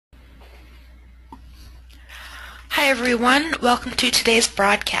Hi everyone, welcome to today's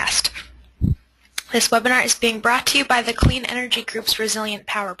broadcast. This webinar is being brought to you by the Clean Energy Group's Resilient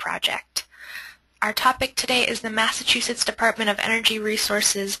Power Project. Our topic today is the Massachusetts Department of Energy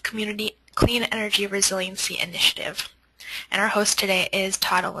Resources Community Clean Energy Resiliency Initiative. And our host today is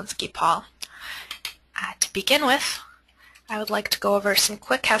Todd Olinsky-Paul. To begin with, I would like to go over some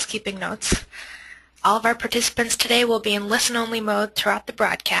quick housekeeping notes. All of our participants today will be in listen-only mode throughout the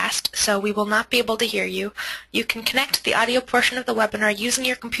broadcast, so we will not be able to hear you. You can connect to the audio portion of the webinar using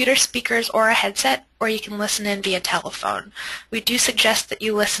your computer speakers or a headset, or you can listen in via telephone. We do suggest that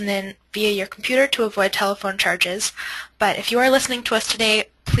you listen in via your computer to avoid telephone charges, but if you are listening to us today,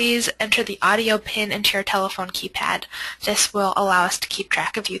 please enter the audio pin into your telephone keypad. This will allow us to keep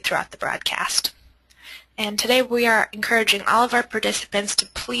track of you throughout the broadcast. And today we are encouraging all of our participants to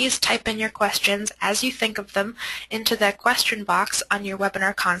please type in your questions as you think of them into the question box on your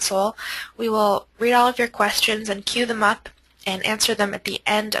webinar console. We will read all of your questions and queue them up and answer them at the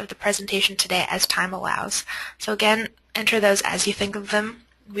end of the presentation today as time allows. So again, enter those as you think of them.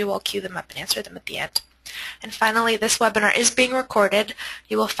 We will queue them up and answer them at the end. And finally, this webinar is being recorded.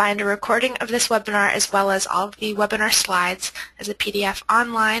 You will find a recording of this webinar as well as all of the webinar slides as a PDF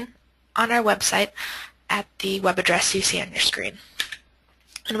online on our website at the web address you see on your screen.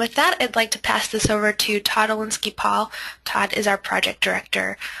 And with that, I'd like to pass this over to Todd Olinsky-Paul. Todd is our project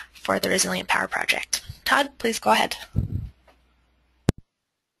director for the Resilient Power Project. Todd, please go ahead.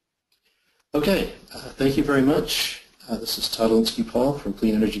 Okay, thank you very much. This is Todd Olinsky-Paul from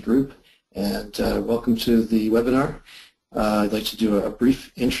Clean Energy Group, and welcome to the webinar. I'd like to do a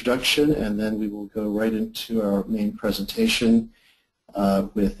brief introduction, and then we will go right into our main presentation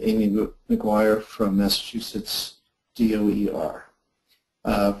with Amy McGuire from Massachusetts DOER.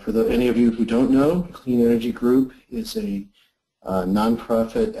 For any of you who don't know, Clean Energy Group is a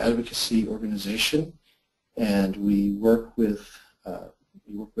nonprofit advocacy organization, and we work with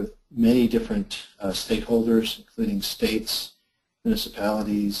many different stakeholders, including states,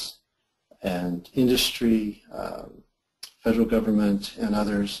 municipalities, and industry, federal government, and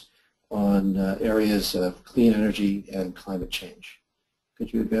others on areas of clean energy and climate change.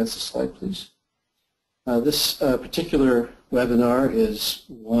 Could you advance the slide, please? This particular webinar is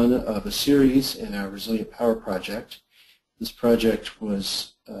one of a series in our Resilient Power Project. This project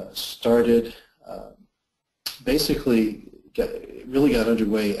was started, really got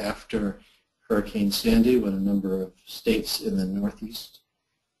underway after Hurricane Sandy, when a number of states in the Northeast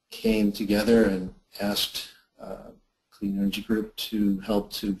came together and asked Clean Energy Group to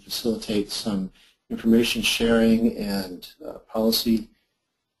help to facilitate some information sharing and policy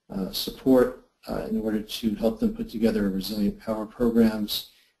support in order to help them put together resilient power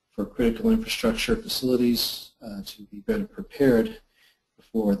programs for critical infrastructure facilities to be better prepared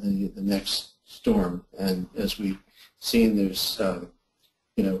for the next storm. And as we've seen, there's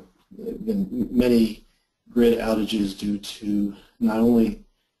been many grid outages due to not only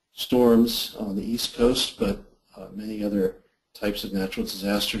storms on the East Coast, but many other types of natural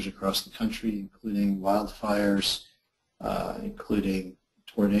disasters across the country, including wildfires, including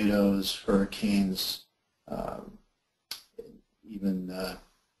tornadoes, hurricanes, even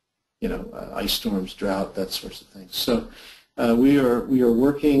ice storms, drought, that sorts of things. So we are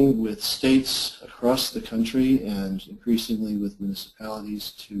working with states across the country and increasingly with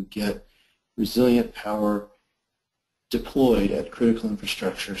municipalities to get resilient power deployed at critical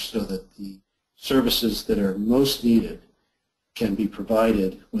infrastructure so that the services that are most needed can be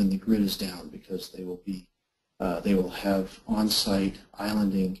provided when the grid is down, because they will have on-site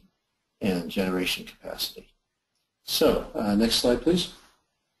islanding and generation capacity. So, next slide, please.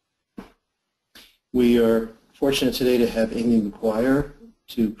 We are fortunate today to have Amy McGuire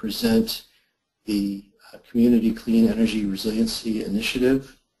to present the Community Clean Energy Resiliency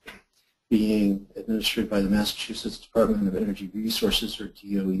Initiative being administered by the Massachusetts Department of Energy Resources, or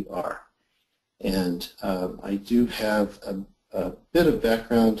DOER. And I do have a bit of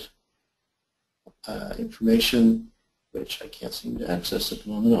background information, which I can't seem to access at the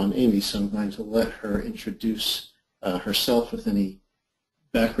moment, on Amy, so I'm going to let her introduce herself with any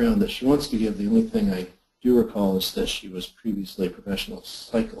background that she wants to give. The only thing I do recall is that she was previously a professional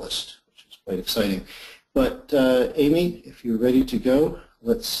cyclist, which is quite exciting. But Amy, if you're ready to go,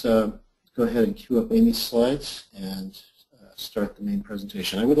 let's go ahead and queue up Amy's slides and start the main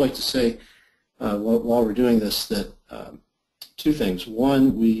presentation. I would like to say, while we're doing this, that two things.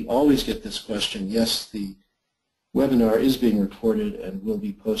 One, we always get this question. Yes, the webinar is being recorded and will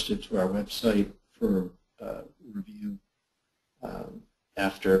be posted to our website for review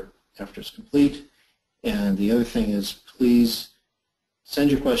after it's complete. And the other thing is, please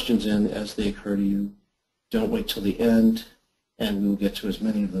send your questions in as they occur to you. Don't wait till the end, and we'll get to as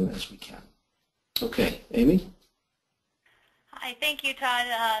many of them as we can. Okay, Amy? Hi, thank you, Todd.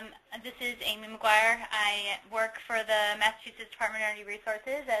 This is Amy McGuire. I work for the Massachusetts Department of Energy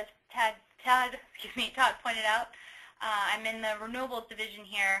Resources, as Todd pointed out. I'm in the Renewables division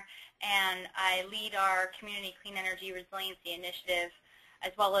here, and I lead our Community Clean Energy Resiliency Initiative,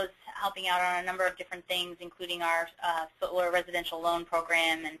 as well as helping out on a number of different things, including our solar residential loan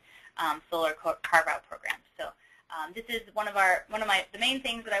program and solar carve-out program. So this is one of the main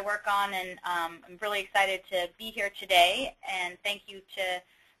things that I work on, and I'm really excited to be here today. And thank you to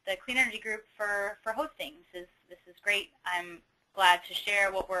the Clean Energy Group for hosting. This is great. I'm glad to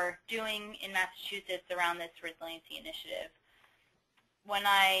share what we're doing in Massachusetts around this resiliency initiative. When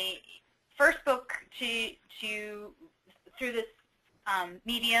I first spoke through this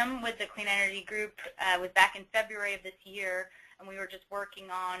medium with the Clean Energy Group was back in February of this year, and we were just working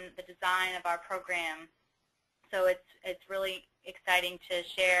on the design of our program. So it's really exciting to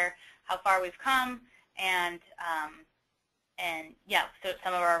share how far we've come and yeah, so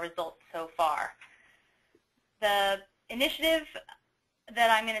some of our results so far. The initiative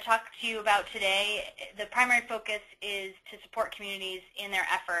that I'm going to talk to you about today, the primary focus is to support communities in their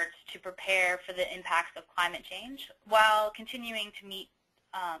efforts to prepare for the impacts of climate change while continuing to meet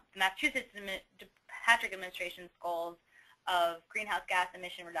the Massachusetts Patrick administration's goals of greenhouse gas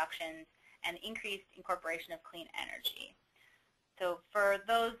emission reductions and increased incorporation of clean energy. So for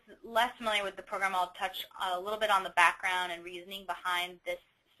those less familiar with the program, I'll touch a little bit on the background and reasoning behind this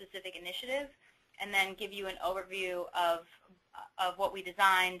specific initiative, and then give you an overview of what we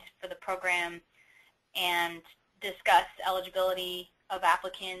designed for the program and discuss eligibility of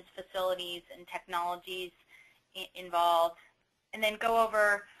applicants, facilities, and technologies involved, and then go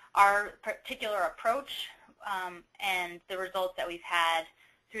over our particular approach and the results that we've had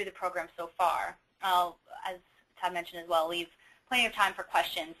through the program so far. I'll, as Todd mentioned as well, leave plenty of time for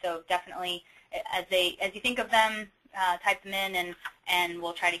questions. So definitely, as you think of them, type them in, and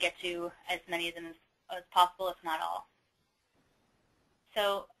we'll try to get to as many of them as possible, if not all.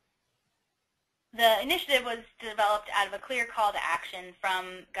 So the initiative was developed out of a clear call to action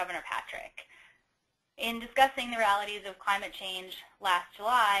from Governor Patrick. In discussing the realities of climate change last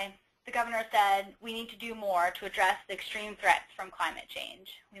July, the governor said we need to do more to address the extreme threats from climate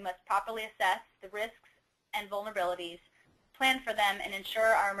change. We must properly assess the risks and vulnerabilities, plan for them, and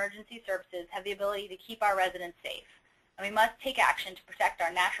ensure our emergency services have the ability to keep our residents safe. And we must take action to protect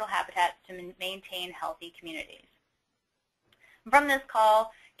our natural habitats to maintain healthy communities. From this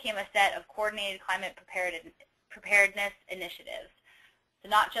call came a set of coordinated climate preparedness initiatives. So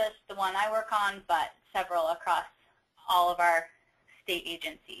not just the one I work on, but several across all of our state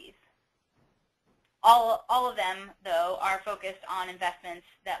agencies. All of them, though, are focused on investments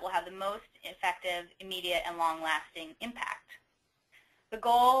that will have the most effective, immediate, and long-lasting impact. The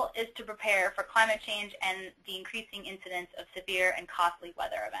goal is to prepare for climate change and the increasing incidence of severe and costly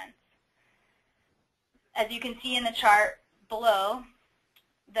weather events. As you can see in the chart below,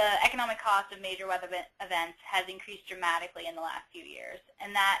 the economic cost of major weather events has increased dramatically in the last few years,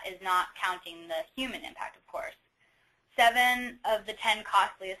 and that is not counting the human impact, of course. 7 of the 10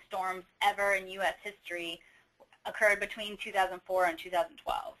 costliest storms ever in U.S. history occurred between 2004 and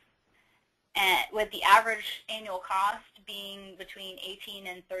 2012, and with the average annual cost being between $18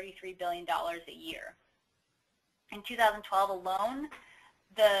 and $33 billion a year. In 2012 alone,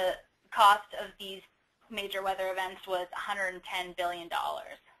 the cost of these major weather events was $110 billion.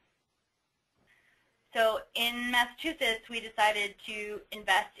 So in Massachusetts, we decided to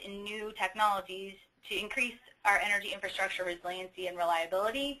invest in new technologies to increase our energy infrastructure resiliency and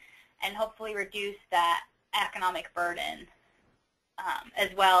reliability, and hopefully reduce that economic burden, as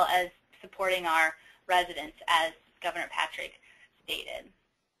well as supporting our residents, as Governor Patrick stated.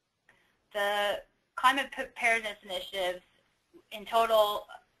 The climate preparedness initiatives in total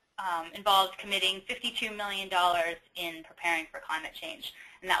involved committing $52 million in preparing for climate change,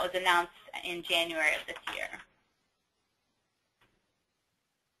 and that was announced in January of this year.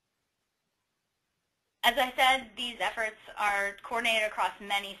 As I said, these efforts are coordinated across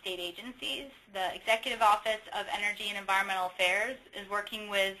many state agencies. The Executive Office of Energy and Environmental Affairs is working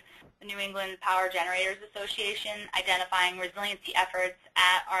with the New England Power Generators Association, identifying resiliency efforts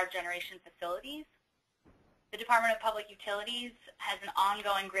at our generation facilities. The Department of Public Utilities has an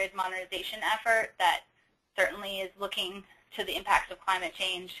ongoing grid modernization effort that certainly is looking to the impacts of climate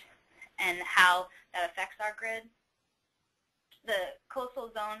change and how that affects our grid. The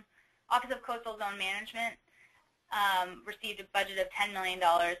Office of Coastal Zone Management received a budget of $10 million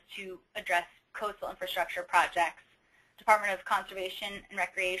to address coastal infrastructure projects. Department of Conservation and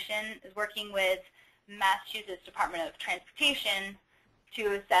Recreation is working with Massachusetts Department of Transportation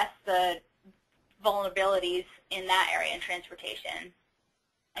to assess the vulnerabilities in that area in transportation.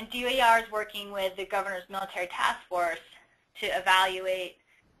 And DOER is working with the Governor's Military Task Force to evaluate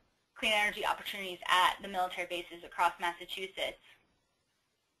clean energy opportunities at the military bases across Massachusetts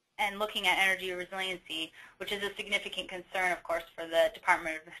and looking at energy resiliency, which is a significant concern, of course, for the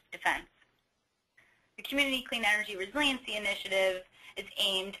Department of Defense. The Community Clean Energy Resiliency Initiative is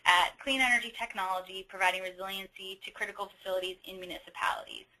aimed at clean energy technology, providing resiliency to critical facilities in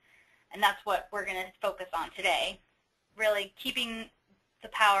municipalities. And that's what we're going to focus on today, really keeping the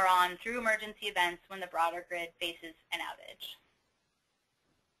power on through emergency events when the broader grid faces an outage.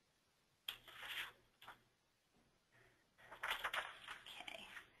 Okay.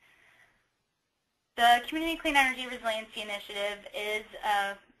 The Community Clean Energy Resiliency Initiative is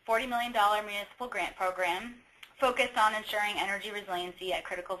a $40 million municipal grant program focused on ensuring energy resiliency at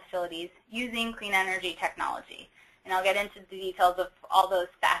critical facilities using clean energy technology. And I'll get into the details of all those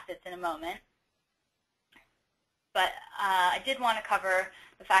facets in a moment. But I did want to cover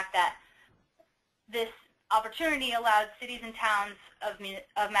the fact that this opportunity allows cities and towns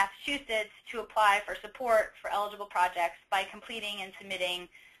of Massachusetts to apply for support for eligible projects by completing and submitting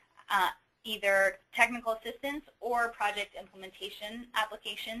either technical assistance or project implementation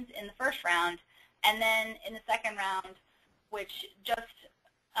applications in the first round, and then in the second round, which just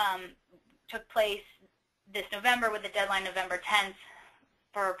took place this November with the deadline November 10th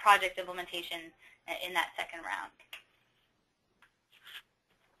for project implementation in that second round.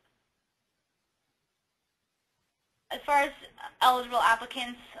 As far as eligible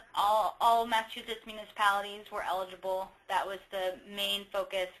applicants, all Massachusetts municipalities were eligible. That was the main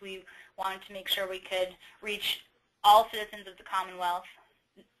focus. We wanted to make sure we could reach all citizens of the Commonwealth.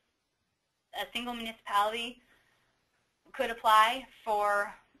 A single municipality could apply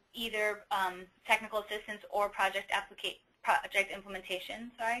for either technical assistance or project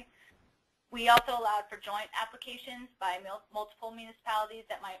implementation. We also allowed for joint applications by multiple municipalities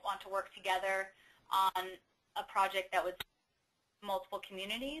that might want to work together on a project that was multiple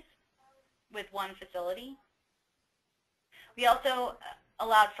communities with one facility. We also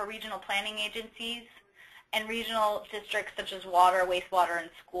allowed for regional planning agencies and regional districts such as water, wastewater, and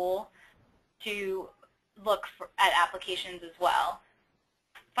school to look at applications as well.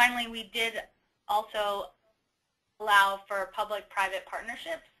 Finally, we did also allow for public-private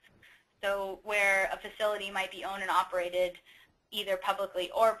partnerships, so where a facility might be owned and operated either publicly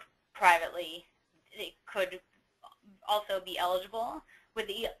or privately, it could also be eligible, with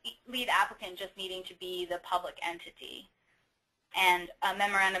the lead applicant just needing to be the public entity, and a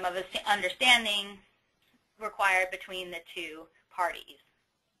memorandum of understanding required between the two parties.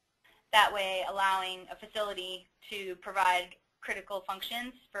 That way, allowing a facility to provide critical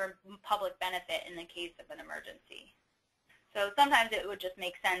functions for public benefit in the case of an emergency. So sometimes it would just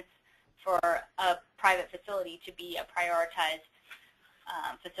make sense for a private facility to be a prioritized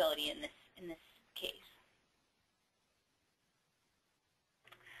facility in this case.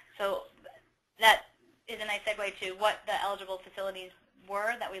 So that is a nice segue to what the eligible facilities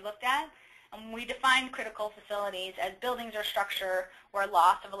were that we looked at. And we defined critical facilities as buildings or structure where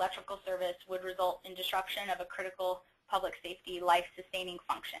loss of electrical service would result in disruption of a critical public safety life-sustaining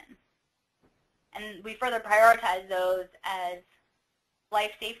function. And we further prioritize those as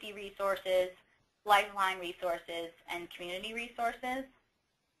life safety resources, lifeline resources, and community resources.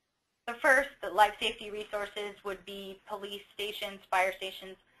 The first, the life safety resources, would be police stations, fire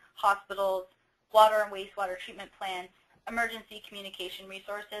stations, hospitals, water and wastewater treatment plants, emergency communication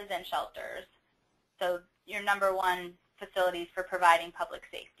resources, and shelters. So your number one facilities for providing public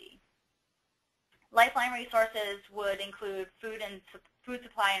safety. Lifeline resources would include food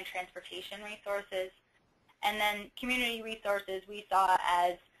supply and transportation resources. And then community resources we saw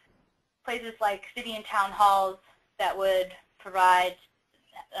as places like city and town halls that would provide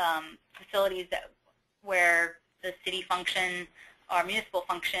facilities where the city function or municipal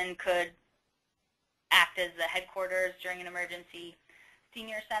function could act as the headquarters during an emergency.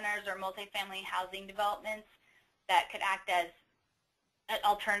 Senior centers or multifamily housing developments that could act as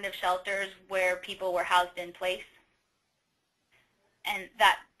alternative shelters where people were housed in place, and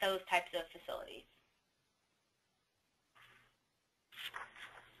those types of facilities.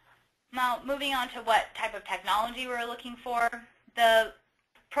 Now, moving on to what type of technology we're looking for. The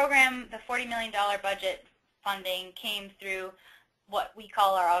program, the $40 million budget funding, came through what we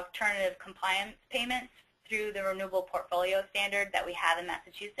call our alternative compliance payments through the Renewable portfolio standard that we have in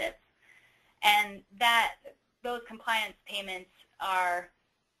Massachusetts. And those compliance payments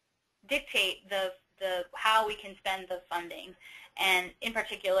dictate how we can spend the funding. and in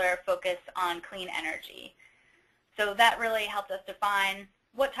particular focus on clean energy. So that really helped us define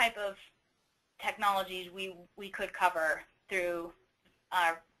what type of technologies we could cover through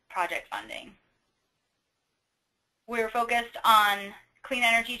our project funding. We were focused on clean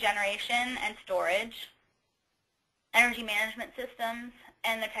energy generation and storage, energy management systems,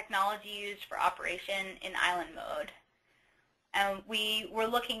 and the technology used for operation in island mode. And we were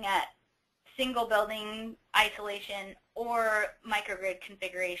looking at single building isolation or microgrid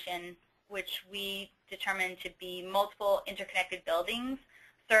configuration, which we determined to be multiple interconnected buildings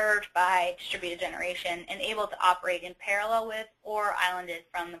served by distributed generation and able to operate in parallel with or islanded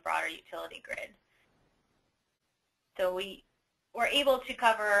from the broader utility grid. So we were able to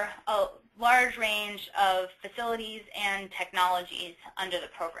cover a large range of facilities and technologies under the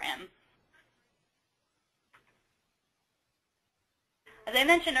program. As I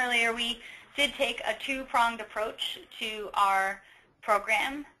mentioned earlier, we did take a two-pronged approach to our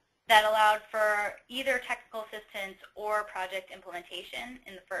program that allowed for either technical assistance or project implementation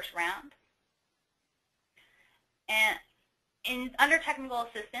in the first round. And under technical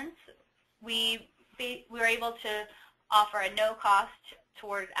assistance, we were able to offer a no cost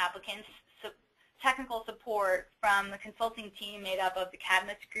towards applicants technical support from the consulting team made up of the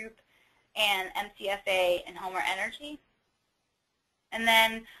Cadmus Group and MCFA and Homer Energy. And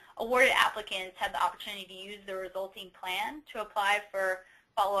then awarded applicants had the opportunity to use the resulting plan to apply for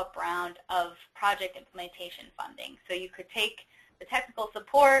follow-up round of project implementation funding. So you could take the technical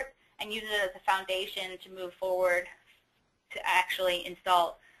support and use it as a foundation to move forward to actually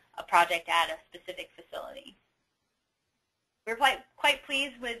install a project at a specific facility. We're quite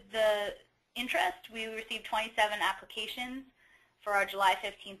pleased with the interest. We received 27 applications for our July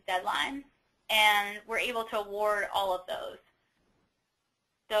 15th deadline, and we're able to award all of those.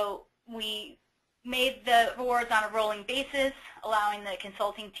 So we made the awards on a rolling basis, allowing the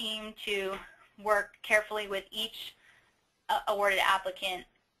consulting team to work carefully with each awarded applicant,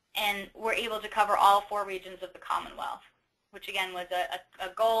 and we're able to cover all 4 regions of the Commonwealth, which again was a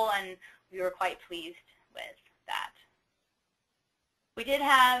goal, and we were quite pleased with that. We did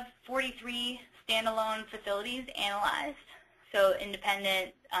have 43 standalone facilities analyzed, so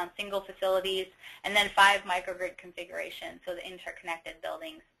independent single facilities, and then 5 microgrid configurations, so the interconnected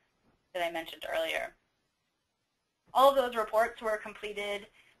buildings that I mentioned earlier. All of those reports were completed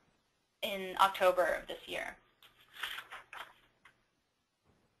in October of this year.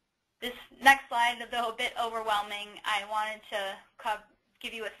 This next slide is a bit overwhelming. I wanted to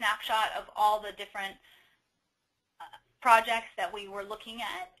give you a snapshot of all the different projects that we were looking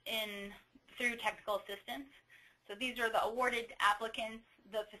at through technical assistance. So these are the awarded applicants,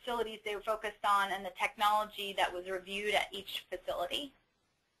 the facilities they were focused on, and the technology that was reviewed at each facility.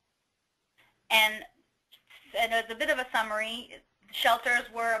 And as a bit of a summary, shelters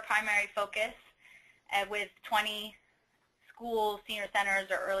were a primary focus with 20 schools, senior centers,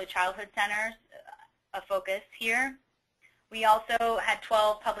 or early childhood centers a focus here. We also had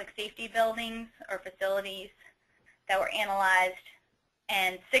 12 public safety buildings or facilities that were analyzed,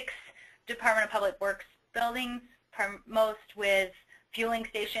 and 6 Department of Public Works buildings, most with fueling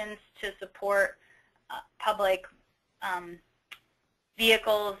stations to support public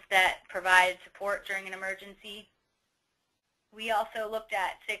vehicles that provide support during an emergency. We also looked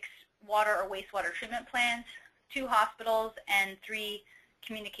at 6 water or wastewater treatment plants, 2 hospitals, and 3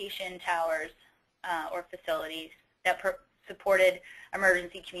 communication towers or facilities that supported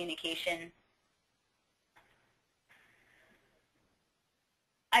emergency communication.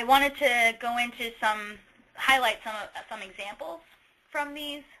 I wanted to go into highlight some examples from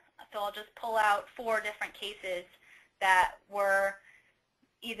these. So I'll just pull out 4 different cases that were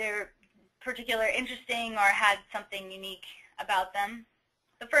either particularly interesting or had something unique about them.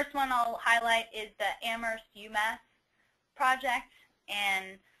 The first one I'll highlight is the Amherst UMass project,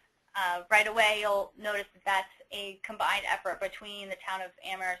 and right away you'll notice that that's a combined effort between the town of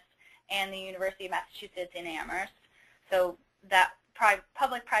Amherst and the University of Massachusetts in Amherst. So that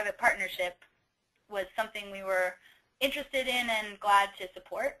public-private partnership was something we were interested in and glad to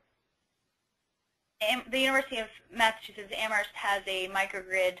support. The University of Massachusetts Amherst has a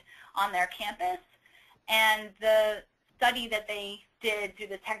microgrid on their campus, and the study that they did through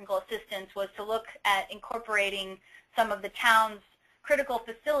the technical assistance was to look at incorporating some of the town's critical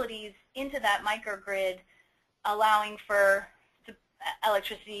facilities into that microgrid, allowing for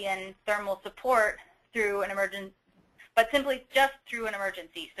electricity and thermal support through an emergency, but simply just through an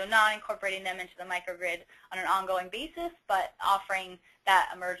emergency, so not incorporating them into the microgrid on an ongoing basis, but offering that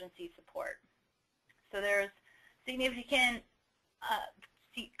emergency support. So there's significant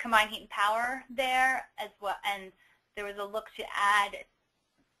combined heat and power there as well, and there was a look to add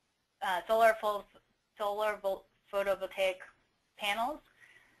solar photovoltaic panels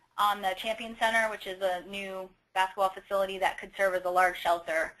on the Champion Center, which is a new basketball facility that could serve as a large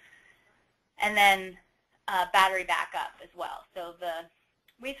shelter, and then battery backup as well. So the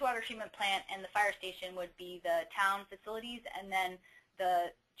wastewater treatment plant and the fire station would be the town facilities, and then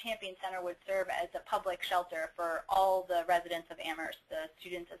the Champion Center would serve as a public shelter for all the residents of Amherst, the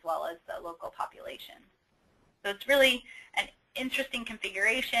students as well as the local population. So it's really an interesting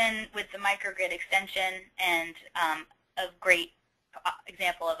configuration with the microgrid extension and a great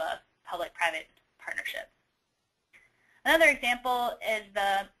example of a public-private partnership. Another example is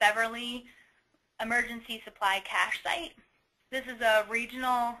the Beverly Emergency Supply Cache Site. This is a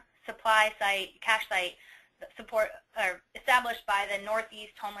regional supply site, cache site, established by the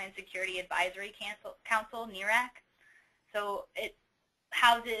Northeast Homeland Security Advisory Council, NERAC. So it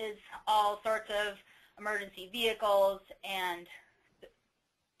houses all sorts of emergency vehicles and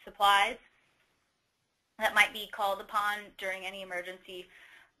supplies that might be called upon during any emergency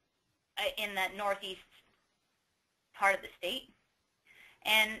in the northeast part of the state.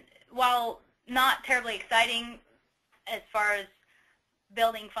 And while not terribly exciting as far as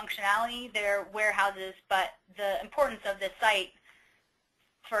building functionality, they're warehouses, but the importance of this site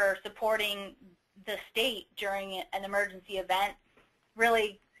for supporting the state during an emergency event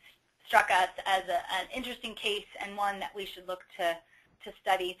really struck us as an interesting case and one that we should look to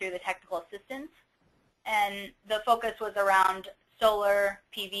study through the technical assistance. And the focus was around solar,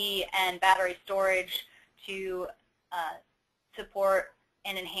 PV, and battery storage to support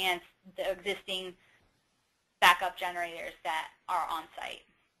and enhance the existing backup generators that are on site.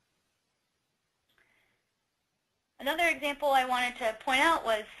 Another example I wanted to point out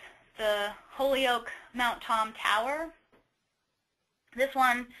was the Holyoke Mount Tom Tower. This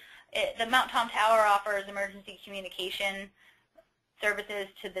one, the Mount Tom Tower offers emergency communication services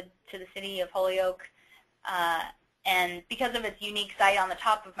to the city of Holyoke, and because of its unique site on the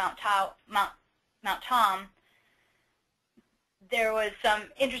top of Mount Tom, there was some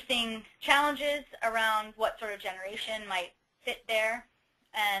interesting challenges around what sort of generation might fit there,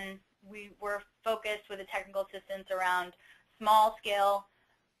 and we were focused with the technical assistance around small-scale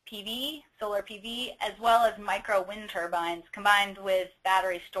PV, solar PV, as well as micro wind turbines combined with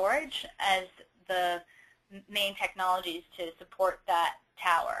battery storage as the main technologies to support that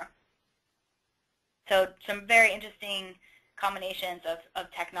tower. So some very interesting combinations of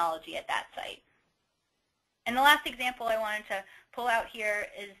technology at that site. And the last example I wanted to pull out here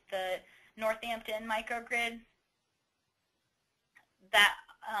is the Northampton microgrid. That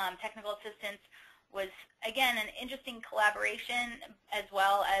technical assistance was, again, an interesting collaboration as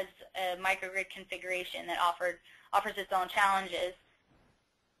well as a microgrid configuration that offers its own challenges.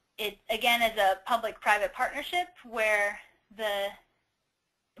 It, again, is a public-private partnership where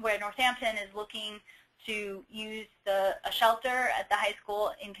Northampton is looking to use a shelter at the high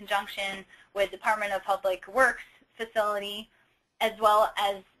school in conjunction with Department of Public Works facility, as well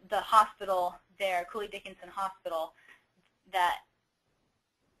as the hospital there, Cooley Dickinson Hospital, that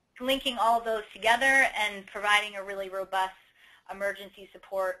linking all of those together and providing a really robust emergency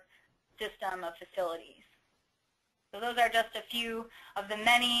support system of facilities. So those are just a few of the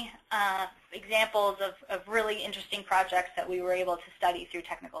many examples of really interesting projects that we were able to study through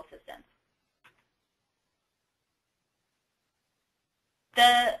technical assistance.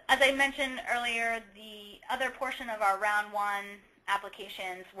 As I mentioned earlier, the other portion of our round one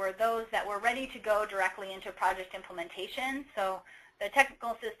applications were those that were ready to go directly into project implementation. So the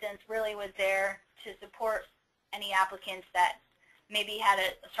technical assistance really was there to support any applicants that maybe had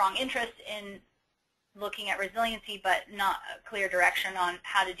a strong interest in looking at resiliency but not a clear direction on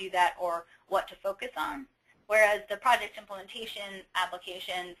how to do that or what to focus on. Whereas the project implementation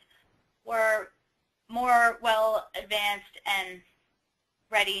applications were more well advanced and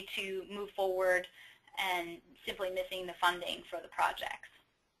ready to move forward and simply missing the funding for the projects.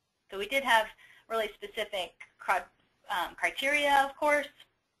 So we did have really specific criteria, of course,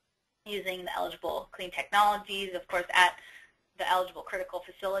 using the eligible clean technologies, of course, at the eligible critical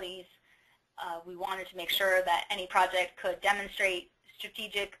facilities. We wanted to make sure that any project could demonstrate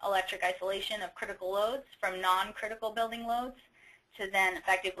strategic electric isolation of critical loads from non-critical building loads to then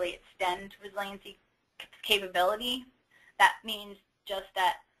effectively extend resiliency capability. That means just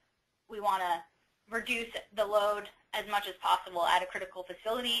that we want to reduce the load as much as possible at a critical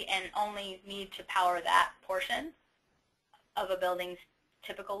facility and only need to power that portion of a building's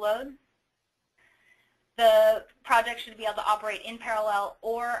typical load. The project should be able to operate in parallel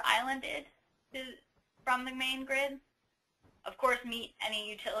or islanded from the main grid. Of course, meet any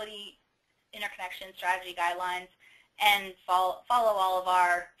utility interconnection strategy guidelines and follow all of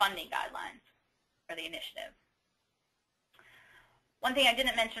our funding guidelines for the initiative. One thing I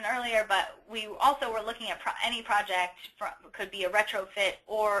didn't mention earlier, but we also were looking at any project, could be a retrofit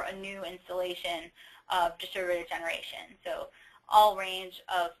or a new installation of distributed generation. So all range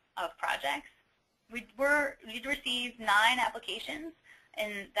of projects. We'd received 9 applications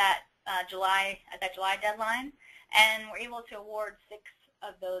in that July deadline, and we're able to award 6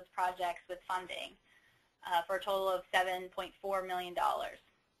 of those projects with funding for a total of $7.4 million.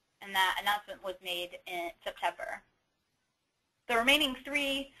 And that announcement was made in September. The remaining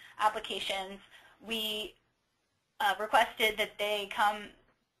 3 applications, we requested that they come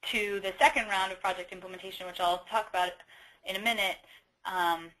to the second round of project implementation, which I'll talk about in a minute.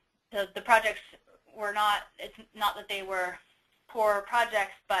 The projects were not, it's not that they were poor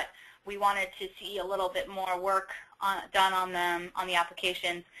projects, but we wanted to see a little bit more work done on them, on the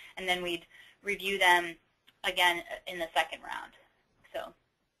applications, and then we'd review them again in the second round. So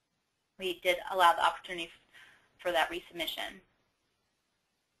we did allow the opportunity for that resubmission.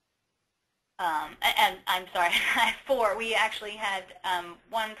 And I'm sorry, 4. We actually had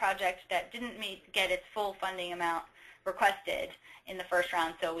 1 project that didn't get its full funding amount requested in the first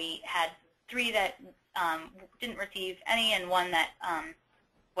round, so we had 3 that didn't receive any, and 1 that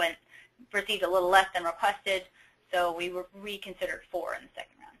received a little less than requested, so we reconsidered 4 in the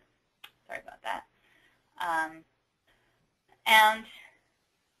second round. Sorry about that. And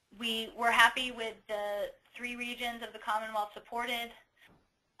we were happy with the 3 regions of the Commonwealth supported,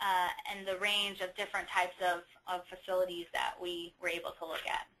 and the range of different types of facilities that we were able to look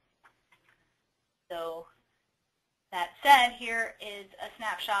at. So that said, here is a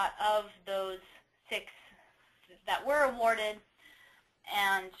snapshot of those 6 that were awarded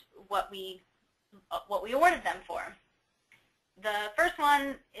and what we awarded them for. The first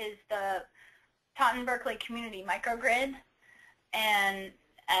one is the Taunton Berkeley Community Microgrid, and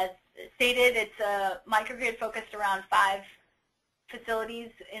as stated, it's a microgrid focused around 5 facilities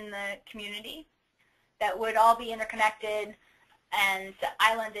in the community that would all be interconnected and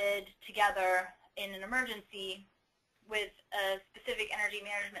islanded together in an emergency with a specific energy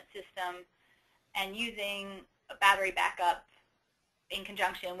management system and using a battery backup in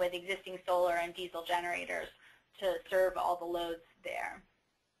conjunction with existing solar and diesel generators to serve all the loads there.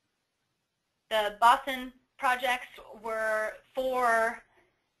 The Boston projects were 4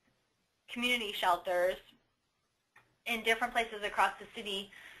 community shelters in different places across the city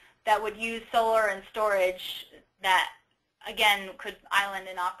that would use solar and storage that, again, could island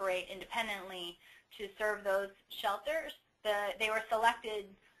and operate independently to serve those shelters. They were selected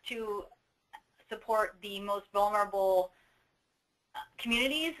to support the most vulnerable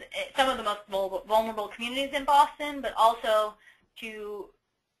communities, some of the most vulnerable communities in Boston, but also to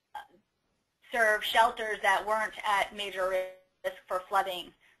serve shelters that weren't at major risk for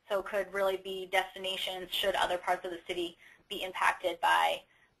flooding, so could really be destinations should other parts of the city be impacted by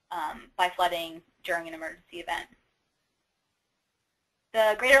flooding during an emergency event.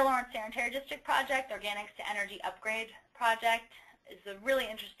 The Greater Lawrence Sanitary District project, Organics to Energy Upgrade project, is a really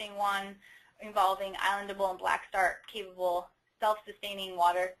interesting one involving islandable and black start capable self-sustaining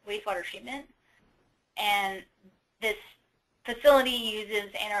wastewater treatment. And this facility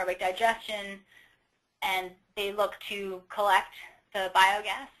uses anaerobic digestion, and they look to collect the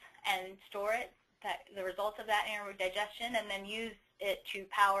biogas and store it, the results of that anaerobic digestion, and then use it to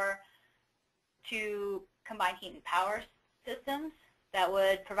power 2 combined heat and power systems that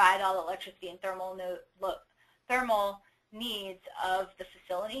would provide all the electricity and thermal needs of the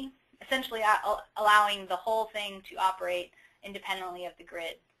facility, essentially allowing the whole thing to operate independently of the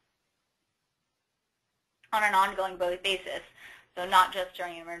grid on an ongoing basis. So not just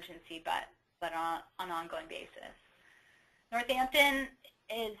during an emergency, but on an ongoing basis. Northampton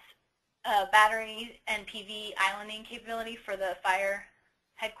is a battery and PV islanding capability for the fire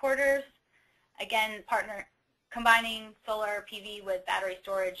headquarters. Again, combining solar PV with battery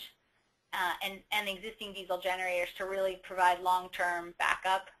storage and existing diesel generators to really provide long-term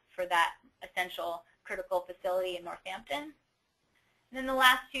backup for that essential critical facility in Northampton. And then the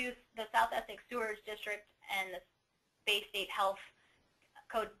last 2, the South Essex Sewers District and the Bay State Health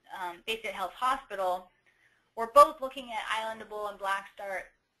Hospital, were both looking at islandable and black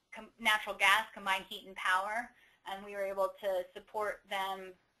start natural gas combined heat and power, and we were able to support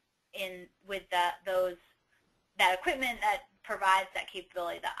them with that equipment that provides that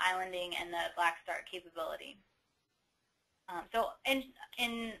capability, the islanding and the black start capability. So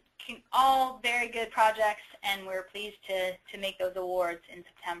in all very good projects, and we're pleased to make those awards in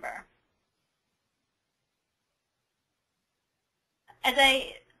September. As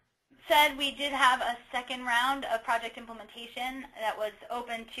I said, we did have a second round of project implementation that was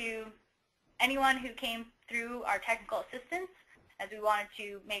open to anyone who came through our technical assistance, as we wanted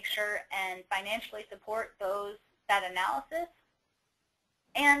to make sure and financially support that analysis,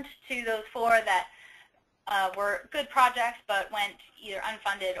 and to those 4 that were good projects but went either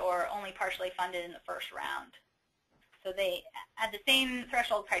unfunded or only partially funded in the first round. So they had the same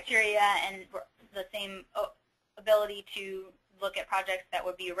threshold criteria and the same ability to look at projects that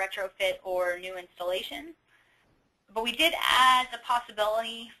would be a retrofit or new installation. But we did add the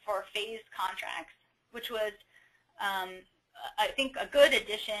possibility for phased contracts, which was, I think, a good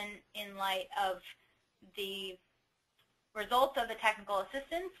addition in light of the results of the technical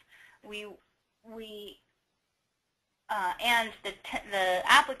assistance. And the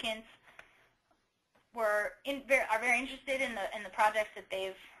applicants are very interested in the projects that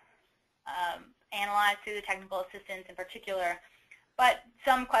they've analyzed through the technical assistance in particular. But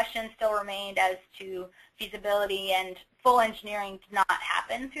some questions still remained as to feasibility, and full engineering did not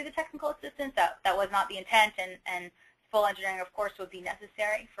happen through the technical assistance. That was not the intent, and full engineering, of course, would be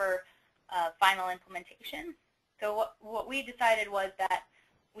necessary for final implementation. So what we decided was that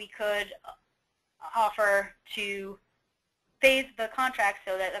we could offer to phase the contract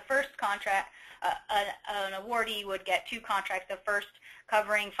so that the first contract, an awardee would get 2 contracts, the first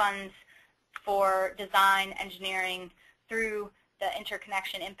covering funds for design, engineering through the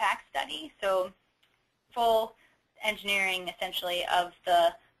interconnection impact study, so full engineering essentially of the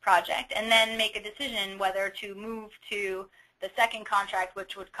project, and then make a decision whether to move to the second contract,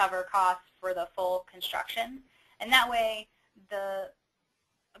 which would cover costs for the full construction. And that way the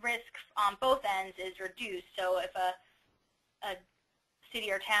risk on both ends is reduced. So if a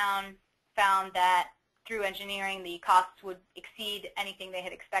city or town found that through engineering the costs would exceed anything they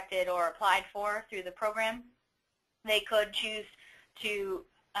had expected or applied for through the program, they could choose to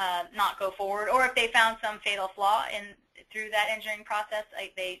not go forward, or if they found some fatal flaw through that engineering process,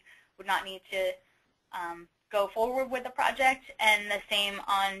 they would not need to go forward with the project. And the same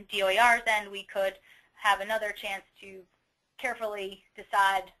on DOER's end, we could have another chance to carefully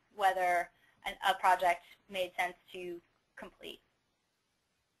decide whether a project made sense to complete.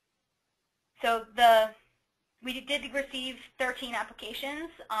 So we did receive 13 applications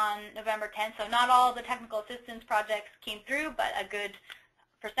on November 10th, so not all the technical assistance projects came through, but a good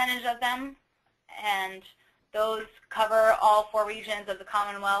percentage of them, and those cover all 4 regions of the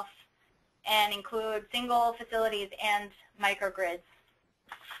Commonwealth and include single facilities and microgrids.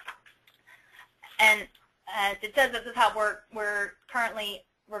 And as it says at the top, we're currently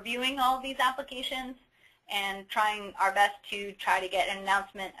reviewing all of these applications and trying our best to try to get an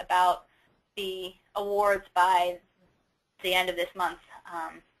announcement about the awards by the end of this month,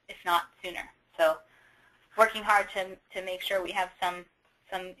 if not sooner. So working hard to make sure we have some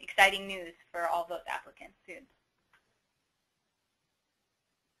exciting news for all those applicants soon.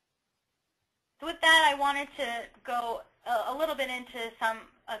 So with that, I wanted to go a little bit into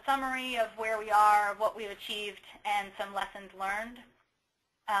a summary of where we are, what we've achieved, and some lessons learned.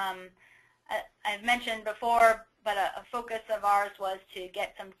 I've mentioned before, but a focus of ours was to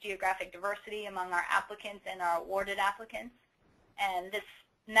get some geographic diversity among our applicants and our awarded applicants. And this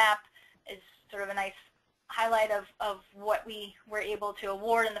map is sort of a nice highlight of what we were able to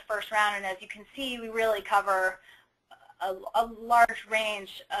award in the first round. And as you can see, we really cover a large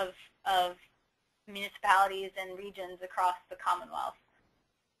range of municipalities and regions across the Commonwealth.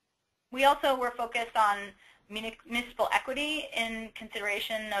 We also were focused on municipal equity in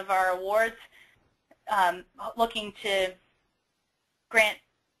consideration of our awards, looking to grant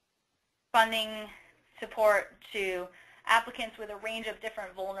funding support to applicants with a range of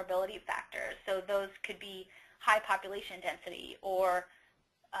different vulnerability factors. So those could be high population density, or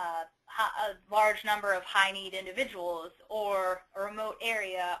a large number of high-need individuals, or a remote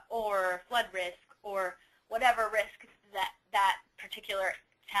area, or flood risk, or whatever risk that particular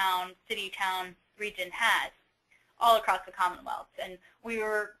town, city, town, region has, all across the Commonwealth. And we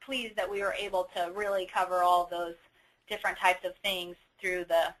were pleased that we were able to really cover all those different types of things through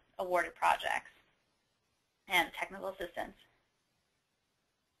the awarded projects and technical assistance.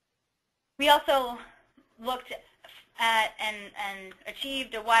 We also looked at and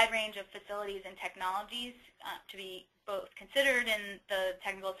achieved a wide range of facilities and technologies to be both considered in the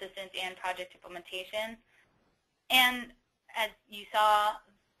technical assistance and project implementation. And as you saw,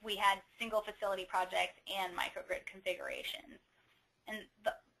 we had single facility projects and microgrid configurations. And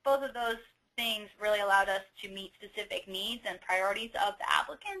both of those things really allowed us to meet specific needs and priorities of the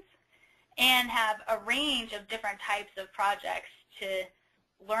applicants and have a range of different types of projects to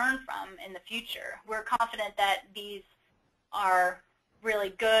learn from in the future. We're confident that these are really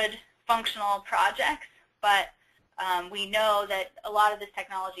good functional projects, but we know that a lot of this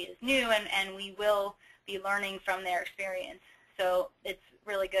technology is new, and we will be learning from their experience. So it's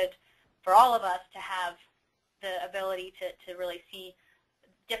really good for all of us to have the ability to really see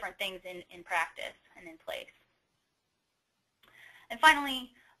different things in practice and in place. And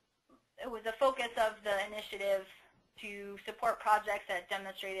finally, it was a focus of the initiative to support projects that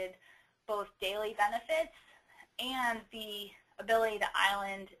demonstrated both daily benefits and the ability to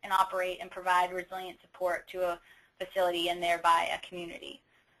island and operate and provide resilient support to a facility and thereby a community.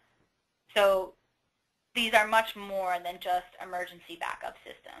 So these are much more than just emergency backup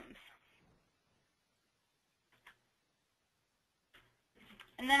systems.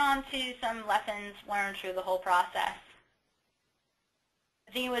 And then on to some lessons learned through the whole process.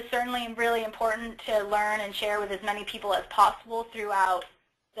 I think it was certainly really important to learn and share with as many people as possible throughout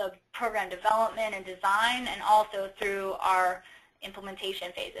the program development and design, and also through our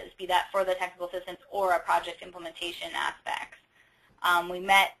implementation phases, be that for the technical assistance or a project implementation aspects. We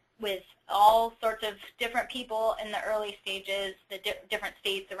met with all sorts of different people in the early stages, the different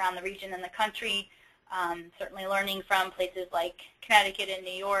states around the region and the country, certainly learning from places like Connecticut and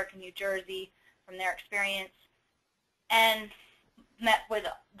New York and New Jersey from their experience, and met with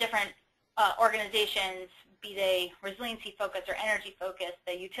different organizations, be they resiliency focused or energy focused,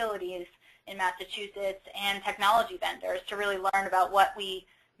 the utilities in Massachusetts, and technology vendors to really learn about what we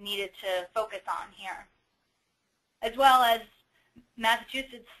needed to focus on here, as well as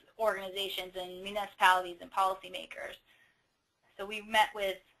Massachusetts organizations and municipalities and policymakers. So we met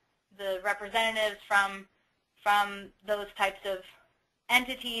with the representatives from those types of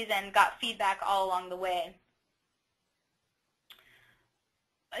entities and got feedback all along the way.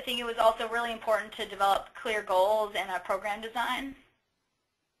 I think it was also really important to develop clear goals in our program design.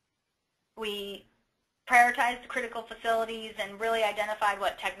 We prioritized critical facilities and really identified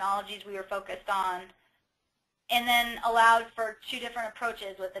what technologies we were focused on, and then allowed for two different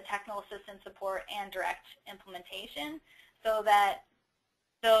approaches with the technical assistance support and direct implementation, so that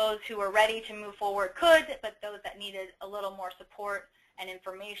those who were ready to move forward could, but those that needed a little more support and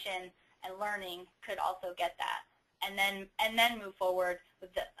information and learning could also get that, and then move forward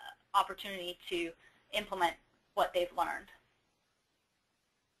with the opportunity to implement what they've learned.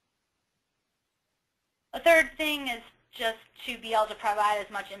 A third thing is just to be able to provide as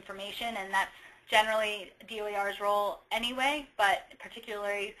much information, and that's generally DOER's role anyway, but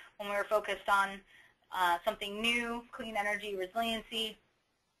particularly when we were focused on something new, clean energy resiliency,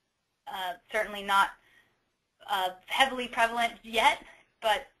 certainly not heavily prevalent yet,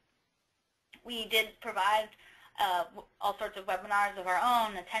 but we did provide all sorts of webinars of our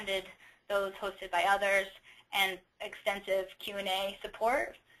own, attended those hosted by others, and extensive Q&A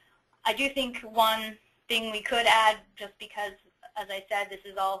support. I do think one thing we could add, just because, as I said, this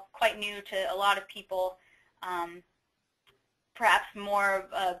is all quite new to a lot of people, perhaps more of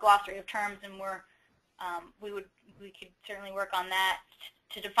a glossary of terms, and we could certainly work on that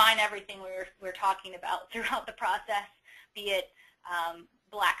to define everything we're talking about throughout the process, be it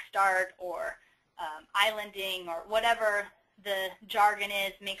black start or islanding or whatever the jargon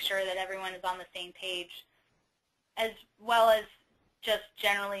is, make sure that everyone is on the same page, as well as just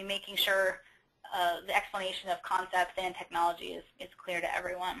generally making sure the explanation of concepts and technology is clear to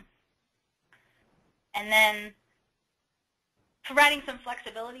everyone. And then providing some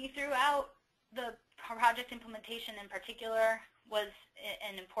flexibility throughout the project implementation in particular was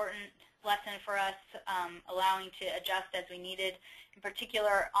an important lesson for us, allowing to adjust as we needed, in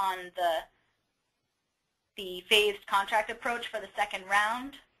particular on the phased contract approach for the second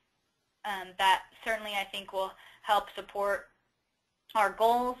round. That certainly, I think, will help support our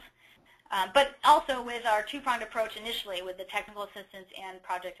goals, but also with our two-pronged approach initially with the technical assistance and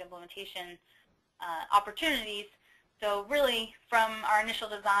project implementation opportunities. So really, from our initial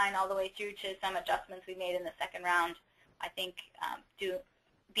design all the way through to some adjustments we made in the second round, I think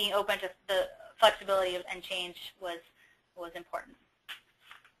being open to the flexibility and change was important.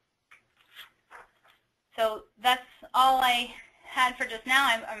 So that's all I had for just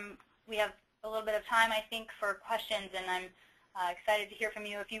now. We have a little bit of time, I think, for questions, and I'm excited to hear from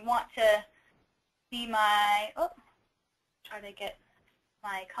you. If you want to see my, try to get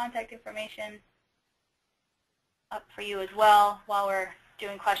my contact information up for you as well while we're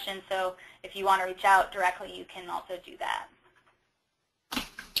doing questions. So if you want to reach out directly, you can also do that.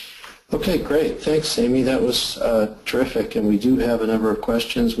 Okay, great. Thanks, Amy. That was terrific. And we do have a number of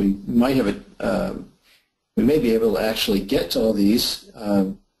questions. We might have we may be able to actually get to all these,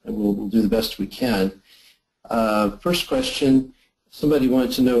 and we'll do the best we can. First question, somebody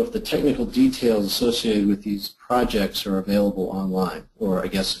wanted to know if the technical details associated with these projects are available online? Or I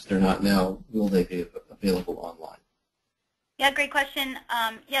guess if they're not now, will they be available online? Yeah, great question.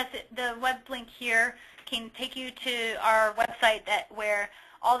 Yes, the web link here can take you to our website where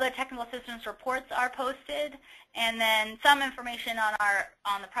all the technical systems reports are posted, and then some information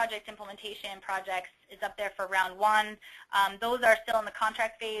on the project implementation projects is up there for round 1. Those are still in the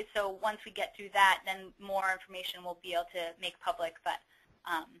contract phase, so once we get through that, then more information we'll be able to make public. But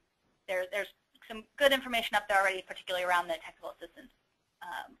there's some good information up there already, particularly around the technical assistance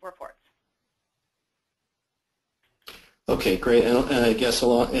reports. Okay, great. And I guess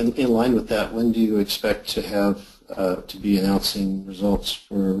in line with that, when do you expect to have to be announcing results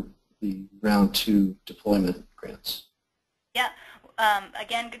for the round 2 deployment grants? Yeah.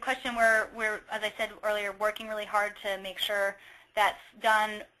 Again, good question. We're, as I said earlier, working really hard to make sure that's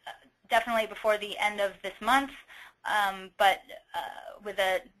done definitely before the end of this month, but with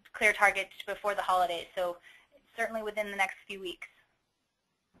a clear target before the holidays. So certainly within the next few weeks.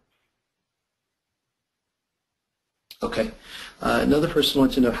 Okay. Another person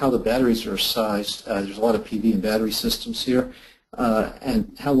wants to know how the batteries are sized. There's a lot of PV and battery systems here.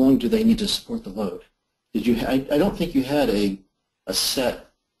 And how long do they need to support the load? I don't think you had a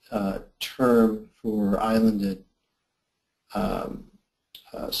set term for islanded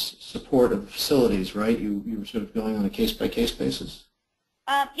support of facilities, right? You were sort of going on a case-by-case basis?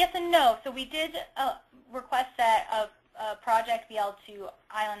 Yes and no. So we did request that a project be able to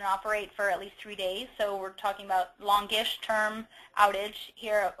island and operate for at least 3 days. So we're talking about longish term outage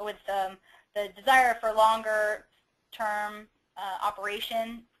here with the desire for longer term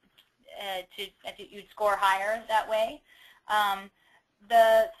operation you'd score higher that way.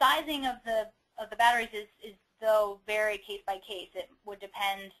 The sizing of the batteries is though very case by case. It would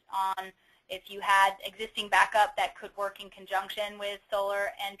depend on if you had existing backup that could work in conjunction with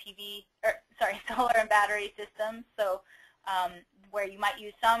solar and solar and battery systems. So where you might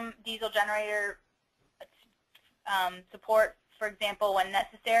use some diesel generator support, for example, when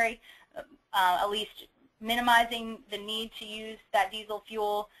necessary, at least minimizing the need to use that diesel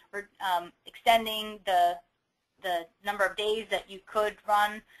fuel, or extending the number of days that you could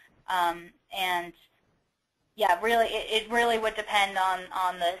run, and yeah, really, it really would depend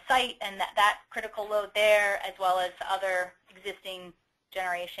on the site and that critical load there, as well as other existing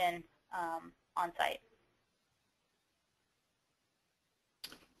generation on site.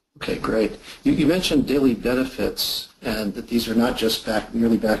 Okay, great. You mentioned daily benefits and that these are not just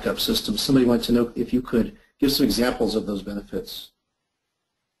merely backup systems. Somebody wants to know if you could give some examples of those benefits.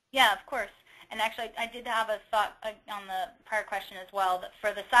 Yeah, of course. And actually, I did have a thought on the prior question as well. That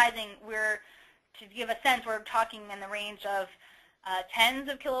for the sizing, to give a sense, we're talking in the range of tens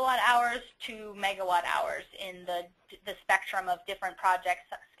of kilowatt hours to megawatt hours in the spectrum of different project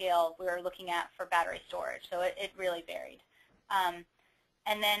scale we were looking at for battery storage. So it really varied.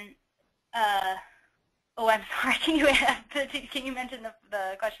 And then, oh, I'm sorry. Can you mention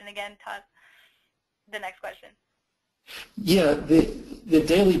the question again, Todd? The next question. Yeah, the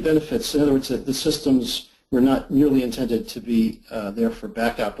daily benefits. In other words, the systems were not merely intended to be there for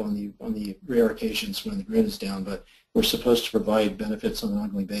backup on the rare occasions when the grid is down, but were supposed to provide benefits on an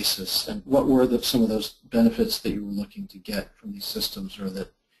ongoing basis. And what were some of those benefits that you were looking to get from these systems, or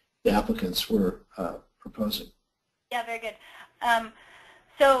that the applicants were proposing? Yeah, very good.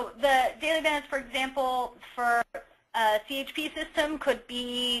 So the daily benefits, for example, for a CHP system could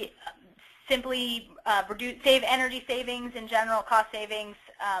be simply save energy savings in general, cost savings,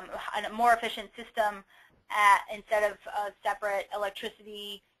 and a more efficient system instead of separate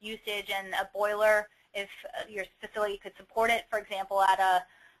electricity usage and a boiler. If your facility could support it, for example, at a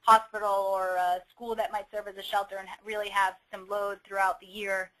hospital or a school that might serve as a shelter and really have some load throughout the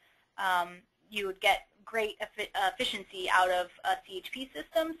year, you would get great efficiency out of a CHP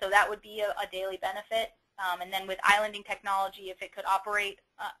system, so that would be a daily benefit. And then with islanding technology, if it could operate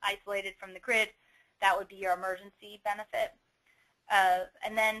isolated from the grid, that would be your emergency benefit.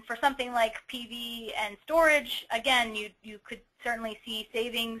 And then for something like PV and storage, again, you could certainly see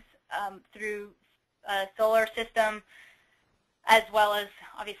savings through a solar system, as well as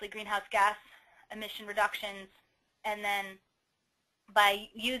obviously greenhouse gas emission reductions. And then by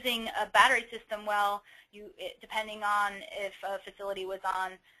using a battery system well, depending on if a facility was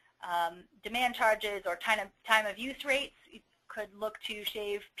on demand charges or time of use rates, you could look to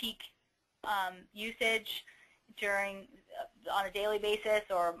shave peak usage on a daily basis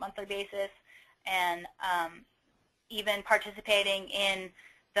or monthly basis, and even participating in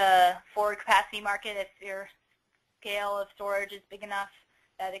the forward capacity market if your scale of storage is big enough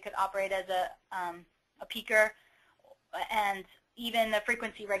that it could operate as a peaker, and even the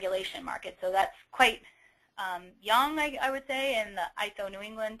frequency regulation market. So that's quite young, I would say, in the ISO New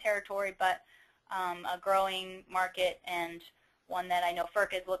England territory, but a growing market and one that I know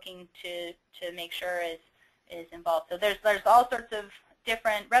FERC is looking to make sure is involved. So there's all sorts of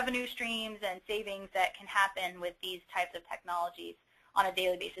different revenue streams and savings that can happen with these types of technologies on a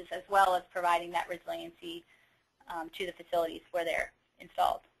daily basis, as well as providing that resiliency to the facilities where they're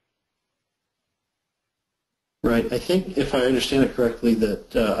installed. Right. I think, if I understand it correctly,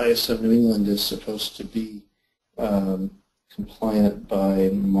 that ISO New England is supposed to be compliant by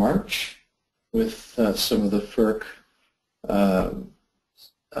March with some of the FERC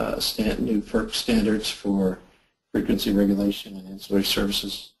new FERC standards for frequency regulation and ancillary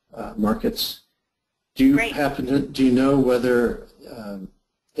services markets. Do you do you know whether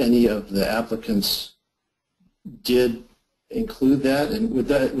any of the applicants did include that, and would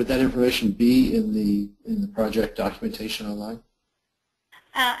that information be in the project documentation online?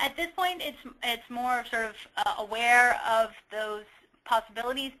 At this point, it's more sort of aware of those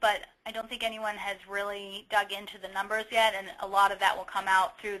possibilities, but I don't think anyone has really dug into the numbers yet, and a lot of that will come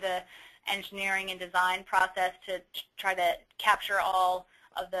out through the engineering and design process to try to capture all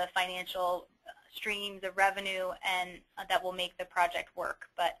of the financial streams of revenue, and that will make the project work.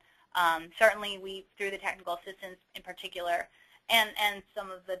 But certainly we, through the technical assistance in particular, and some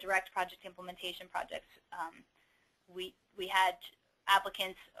of the direct project implementation projects, we had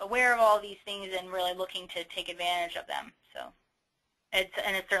applicants aware of all these things and really looking to take advantage of them. So it's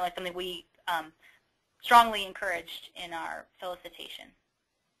certainly something we strongly encouraged in our solicitation.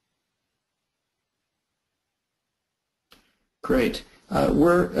 Great.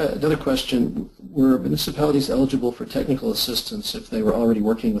 Another question, were municipalities eligible for technical assistance if they were already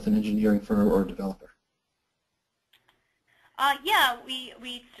working with an engineering firm or a developer? Yeah, we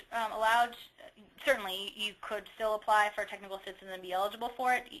allowed, certainly you could still apply for technical assistance and be eligible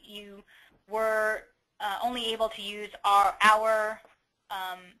for it. You were only able to use our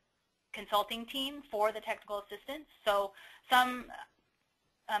consulting team for the technical assistance. So some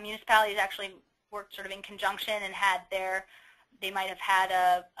municipalities actually worked sort of in conjunction and had they might have had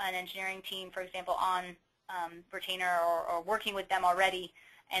an engineering team, for example, on retainer or working with them already,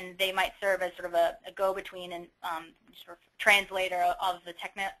 and they might serve as sort of a go-between and sort of translator of the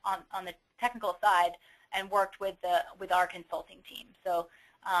on the technical side, and worked with our consulting team. So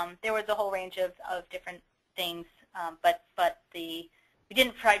there was a whole range of different things, but we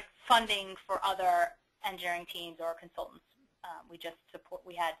didn't provide funding for other engineering teams or consultants.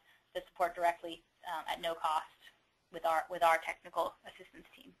 We had the support directly at no cost with our technical assistance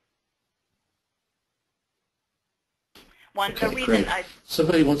team.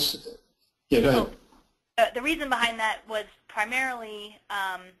 Somebody wants. Yeah, go ahead. The reason behind that was primarily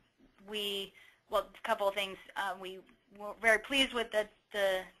a couple of things. We were very pleased with the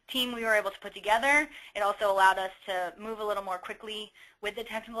team we were able to put together. It also allowed us to move a little more quickly with the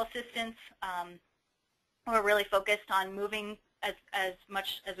technical assistance. We're really focused on moving as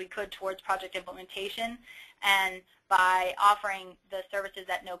much as we could towards project implementation, and by offering the services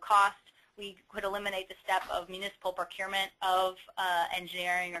at no cost, we could eliminate the step of municipal procurement of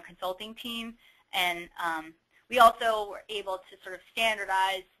engineering or consulting team, and we also were able to sort of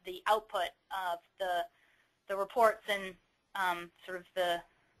standardize the output of the reports and sort of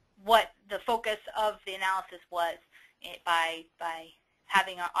what the focus of the analysis was by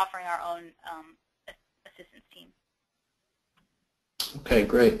offering our own assistance team. Okay,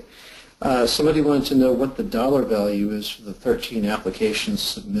 great. Somebody wanted to know what the dollar value is for the 13 applications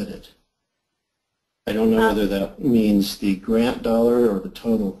submitted. I don't know whether that means the grant dollar or the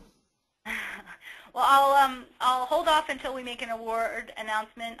total. Well, I'll hold off until we make an award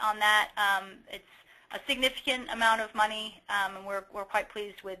announcement on that. It's a significant amount of money, and we're quite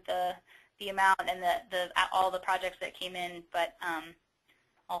pleased with the amount and all the projects that came in. But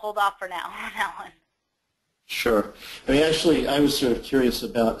I'll hold off for now on that one. Sure. I mean, actually, I was sort of curious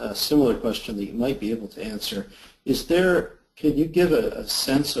about a similar question that you might be able to answer. Can you give a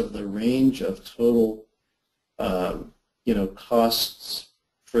sense of the range of total, costs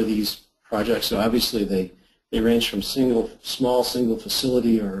for these projects? So obviously, they range from small single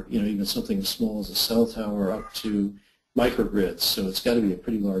facility, or even something as small as a cell tower, up to microgrids. So it's got to be a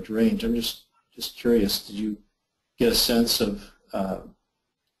pretty large range. I'm just curious. Did you get a sense of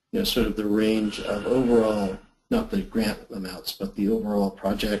sort of the range of overall, not the grant amounts, but the overall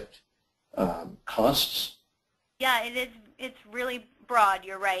project costs? Yeah, it's really broad.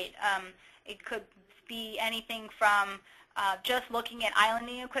 You're right. It could be anything from just looking at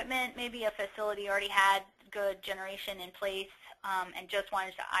islanding equipment. Maybe a facility already had good generation in place and just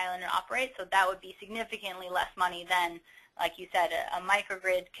wanted to island and operate. So that would be significantly less money than, like you said, a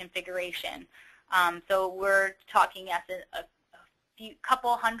microgrid configuration. So we're talking at a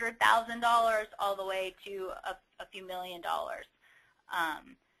couple $100,000 all the way to a few $1 million.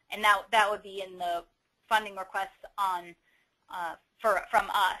 And that would be in the funding requests on from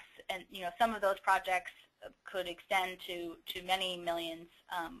us. And some of those projects could extend to many millions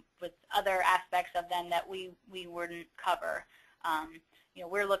with other aspects of them that we wouldn't cover.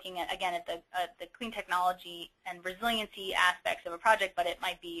 We're looking at, again, at the clean technology and resiliency aspects of a project, but it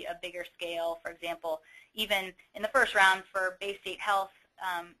might be a bigger scale. For example, even in the first round for Bay State Health,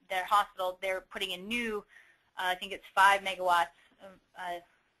 their hospital, they're putting in new, I think it's 5 megawatts,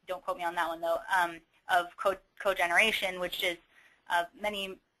 don't quote me on that one though, of cogeneration, which is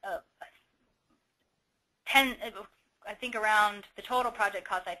I think around the total project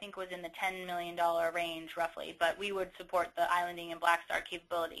cost, I think was in the $10 million range roughly, but we would support the islanding and black start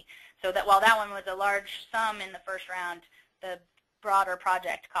capability. So that while that one was a large sum in the first round, the broader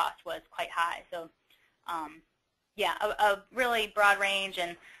project cost was quite high. So yeah, a really broad range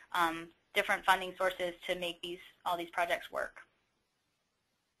and different funding sources to make all these projects work.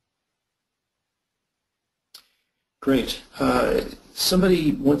 Great.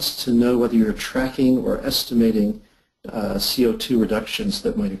 Somebody wants to know whether you're tracking or estimating CO2 reductions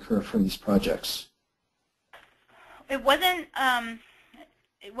that might occur from these projects. It wasn't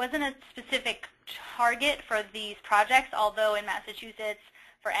a specific target for these projects, although in Massachusetts,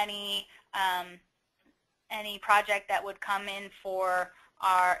 for any project that would come in for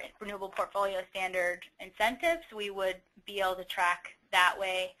our Renewable Portfolio Standard incentives, we would be able to track that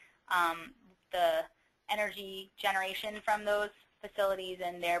way the energy generation from those facilities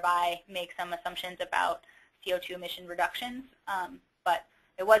and thereby make some assumptions about CO2 emission reductions. But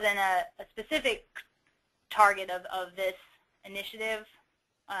it wasn't a specific target of this initiative,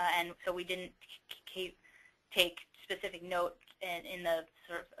 and so we didn't take specific note in the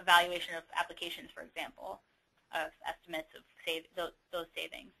sort of evaluation of applications, for example, of estimates of those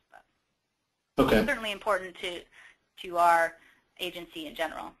savings. But okay. It's certainly important to our agency in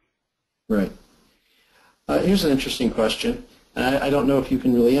general. Right. Here's an interesting question, and I don't know if you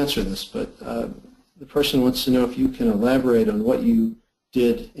can really answer this, but the person wants to know if you can elaborate on what you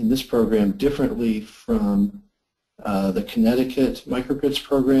did in this program differently from the Connecticut microgrids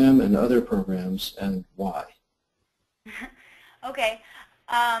program and other programs, and why. Okay.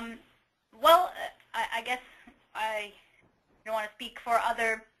 Well, I guess I don't want to speak for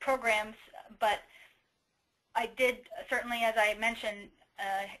other programs, but I did certainly, as I mentioned,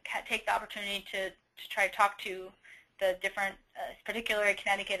 take the opportunity to try to talk to the different, particularly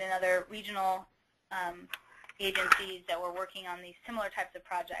Connecticut and other regional agencies that were working on these similar types of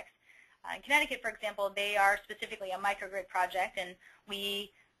projects. In Connecticut, for example, they are specifically a microgrid project, and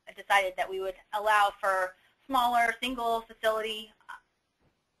we decided that we would allow for smaller single facility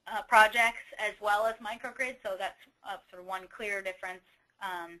projects as well as microgrids, so that's sort of one clear difference.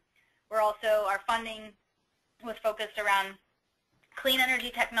 Our funding was focused around clean energy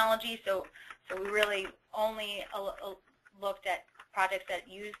technology, so we really only looked at projects that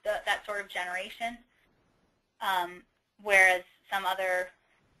used that sort of generation, whereas some other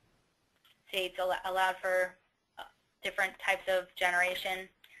states allowed for different types of generation.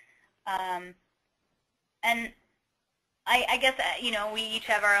 And I guess we each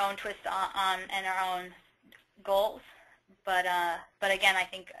have our own twist on and our own goals, but again, I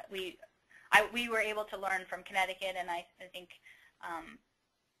think we were able to learn from Connecticut, and I think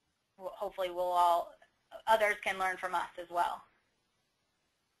hopefully others can learn from us as well.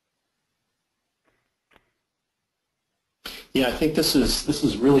 Yeah, I think this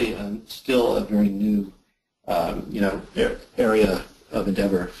is really still a very new area of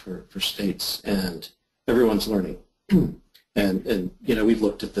endeavor for states, and everyone's learning. and we've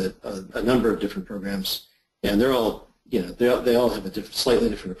looked at a number of different programs, and they're all they all have a slightly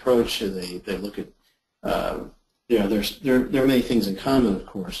different approach. And they look at there are many things in common, of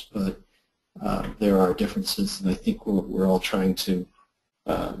course, but there are differences, and I think we're all trying to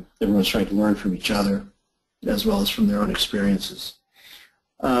everyone's trying to learn from each other as well as from their own experiences.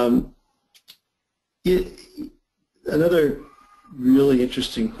 Another really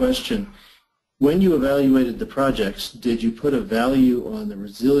interesting question. When you evaluated the projects, did you put a value on the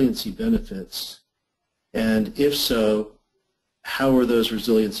resiliency benefits? And if so, how were those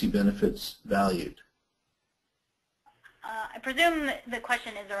resiliency benefits valued? I presume the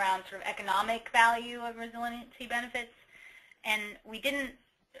question is around sort of economic value of resiliency benefits, and we didn't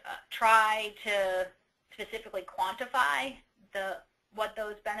try to specifically quantify what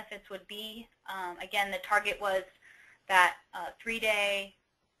those benefits would be. Again, the target was that 3-day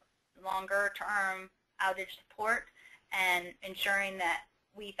longer-term outage support, and ensuring that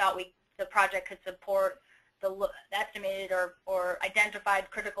we thought the project could support the estimated or identified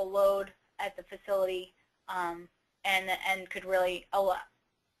critical load at the facility, and could really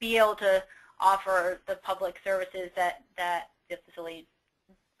be able to offer the public services that the facility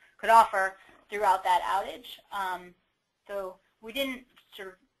could offer throughout that outage. So we didn't sort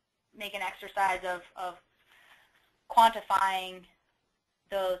of make an exercise of quantifying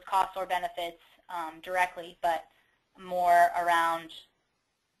those costs or benefits directly, but more around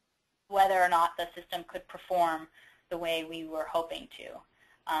whether or not the system could perform the way we were hoping to.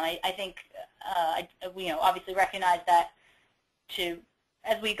 I think we obviously recognize that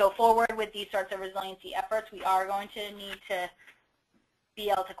as we go forward with these sorts of resiliency efforts, we are going to need to be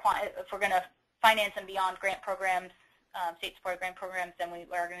able to, if we're going to finance them beyond grant programs, state-supported grant programs, then we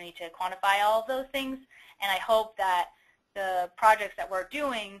are going to need to quantify all of those things. And I hope that the projects that we're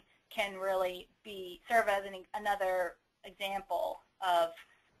doing can really serve as another example of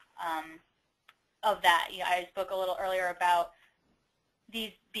that. I spoke a little earlier about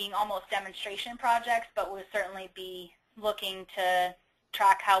these being almost demonstration projects, but we'll certainly be looking to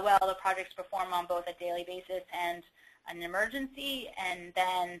track how well the projects perform on both a daily basis and an emergency, and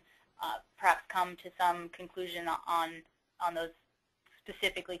then perhaps come to some conclusion on those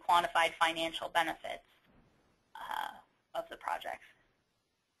specifically quantified financial benefits of the projects.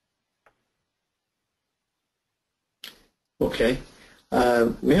 Okay.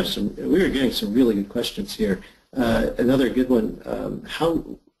 We were getting some really good questions here. Another good one,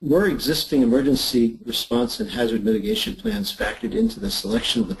 how were existing emergency response and hazard mitigation plans factored into the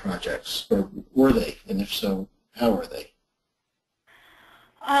selection of the projects, or were they? And if so, how were they?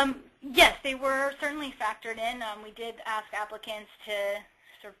 Yes, they were certainly factored in. We did ask applicants to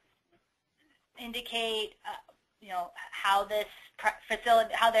sort of indicate, how the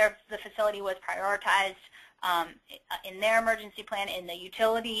facility was prioritized in their emergency plan, in the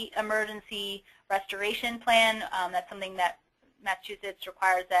utility emergency restoration plan. That's something that Massachusetts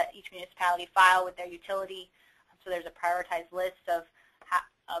requires that each municipality file with their utility. So there's a prioritized list of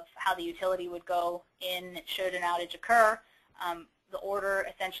how the utility would go in should an outage occur, the order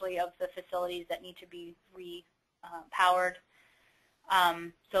essentially of the facilities that need to be repowered.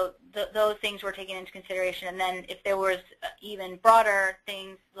 So those things were taken into consideration. And then if there was even broader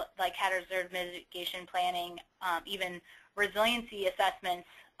things like hazard mitigation planning, even resiliency assessments,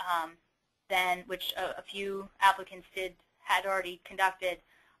 then which a few applicants had already conducted.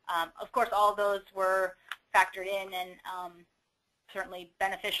 Of course, all of those were factored in and certainly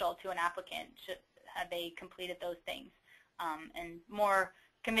beneficial to an applicant had they completed those things. And more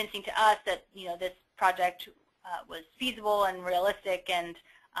convincing to us that this project was feasible and realistic and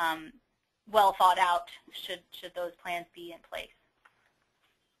well thought out should those plans be in place.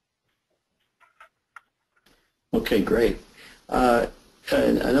 Okay, great.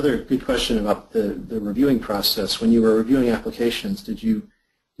 Another good question about the reviewing process. When you were reviewing applications, did you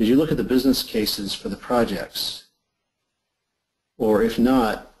look at the business cases for the projects? Or if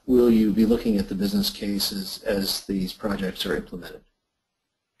not, will you be looking at the business cases as these projects are implemented?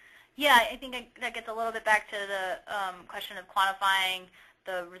 Yeah, I think that gets a little bit back to the question of quantifying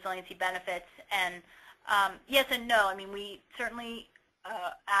the resiliency benefits. And yes and no. I mean, we certainly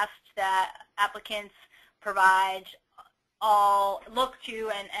asked that applicants look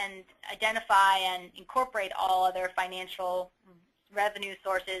to and identify and incorporate all other financial revenue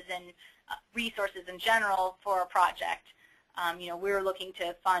sources and resources in general for a project. We were looking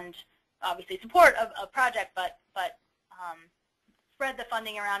to fund, obviously, support of a project, but spread the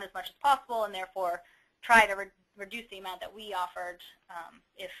funding around as much as possible, and therefore try to reduce the amount that we offered,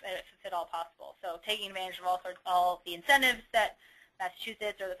 if at all possible. So taking advantage of all the incentives that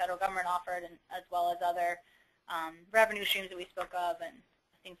Massachusetts or the federal government offered, and as well as other revenue streams that we spoke of and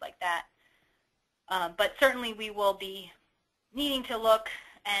things like that. But certainly we will be needing to look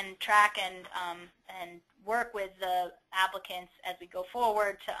and track and work with the applicants as we go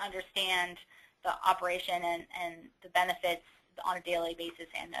forward to understand the operation and the benefits on a daily basis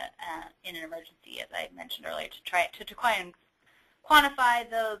and in an emergency, as I mentioned earlier, to try and quantify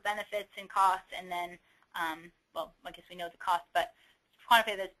the benefits and costs, and then, well, I guess we know the cost, but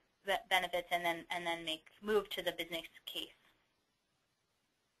quantify those benefits and then move to the business case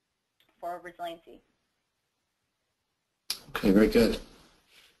for resiliency. Okay, very good.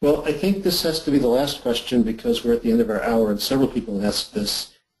 Well, I think this has to be the last question because we're at the end of our hour, and several people have asked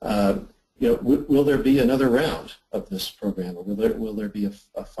this. Will there be another round of this program, or will there be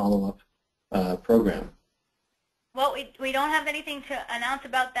a follow-up program? Well, we don't have anything to announce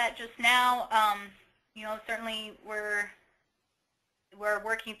about that just now. Certainly we're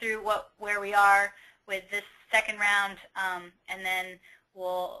working through where we are with this second round, and then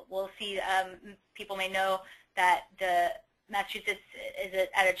we'll see. People may know that the Massachusetts is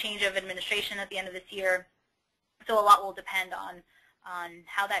at a change of administration at the end of this year, so a lot will depend on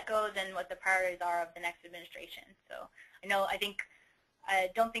how that goes and what the priorities are of the next administration. So I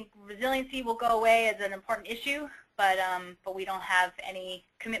don't think resiliency will go away as an important issue, but we don't have any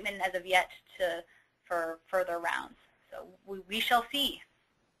commitment as of yet for further rounds. So we shall see.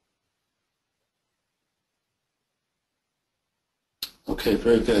 Okay,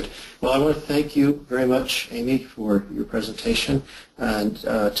 very good. Well, I want to thank you very much, Amy, for your presentation, and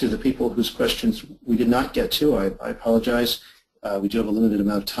to the people whose questions we did not get to, I apologize. We do have a limited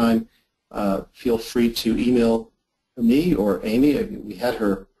amount of time. Feel free to email me or Amy. We had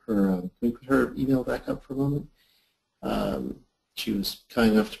her can we put her email back up for a moment? She was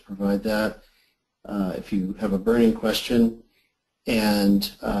kind enough to provide that. If you have a burning question, and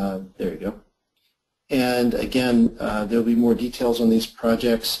there you go. And again, there'll be more details on these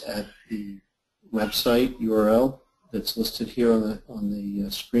projects at the website URL that's listed here on the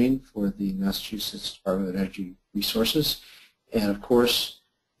screen for the Massachusetts Department of Energy Resources. And of course,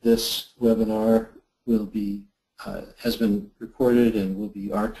 this webinar will be has been recorded and will be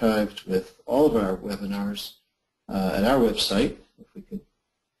archived with all of our webinars at our website. If we could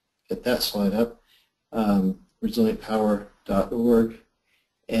get that slide up, resilientpower.org.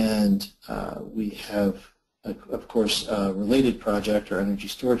 And we have, of course, a related project, our energy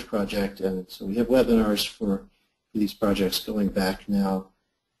storage project, and so we have webinars for these projects going back now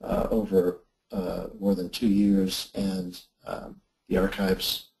over more than 2 years, and the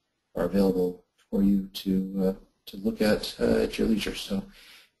archives are available for you to look at your leisure. So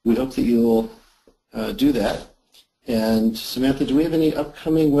we hope that you will do that. And Samantha, do we have any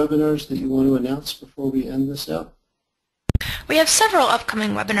upcoming webinars that you want to announce before we end this out? We have several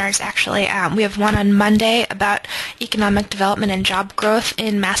upcoming webinars, actually. We have one on Monday about economic development and job growth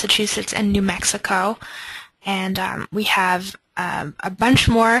in Massachusetts and New Mexico. And we have a bunch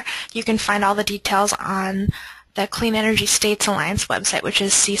more. You can find all the details on the Clean Energy States Alliance website, which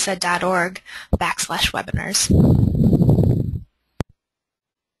is cesa.org/webinars.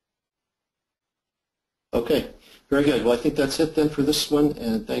 Okay, very good. Well, I think that's it then for this one.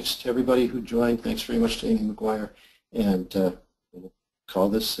 And thanks to everybody who joined. Thanks very much to Amy McGuire. And we'll call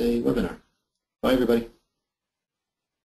this a webinar. Bye, everybody.